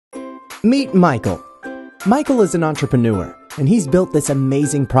Meet Michael. Michael is an entrepreneur, and he's built this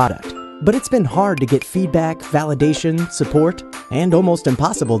amazing product. But it's been hard to get feedback, validation, support, and almost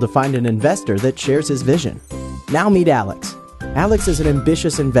impossible to find an investor that shares his vision. Now meet Alex. Alex is an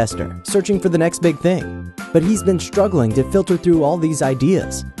ambitious investor, searching for the next big thing. But he's been struggling to filter through all these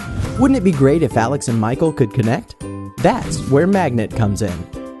ideas. Wouldn't it be great if Alex and Michael could connect? That's where MAGNiTT comes in.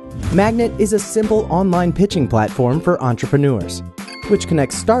 MAGNiTT is a simple online pitching platform for entrepreneurs, which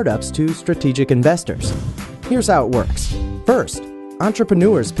connects startups to strategic investors. Here's how it works. First,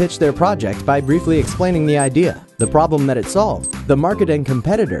 entrepreneurs pitch their project by briefly explaining the idea, the problem that it solved, the market and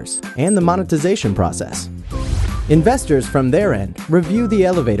competitors, and the monetization process. Investors from their end review the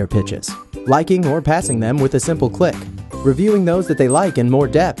elevator pitches, liking or passing them with a simple click, reviewing those that they like in more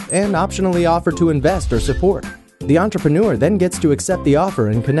depth, and optionally offer to invest or support. The entrepreneur then gets to accept the offer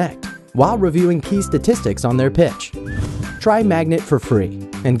and connect, while reviewing key statistics on their pitch. Try MAGNiTT for free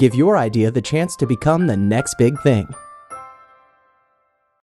and give your idea the chance to become the next big thing.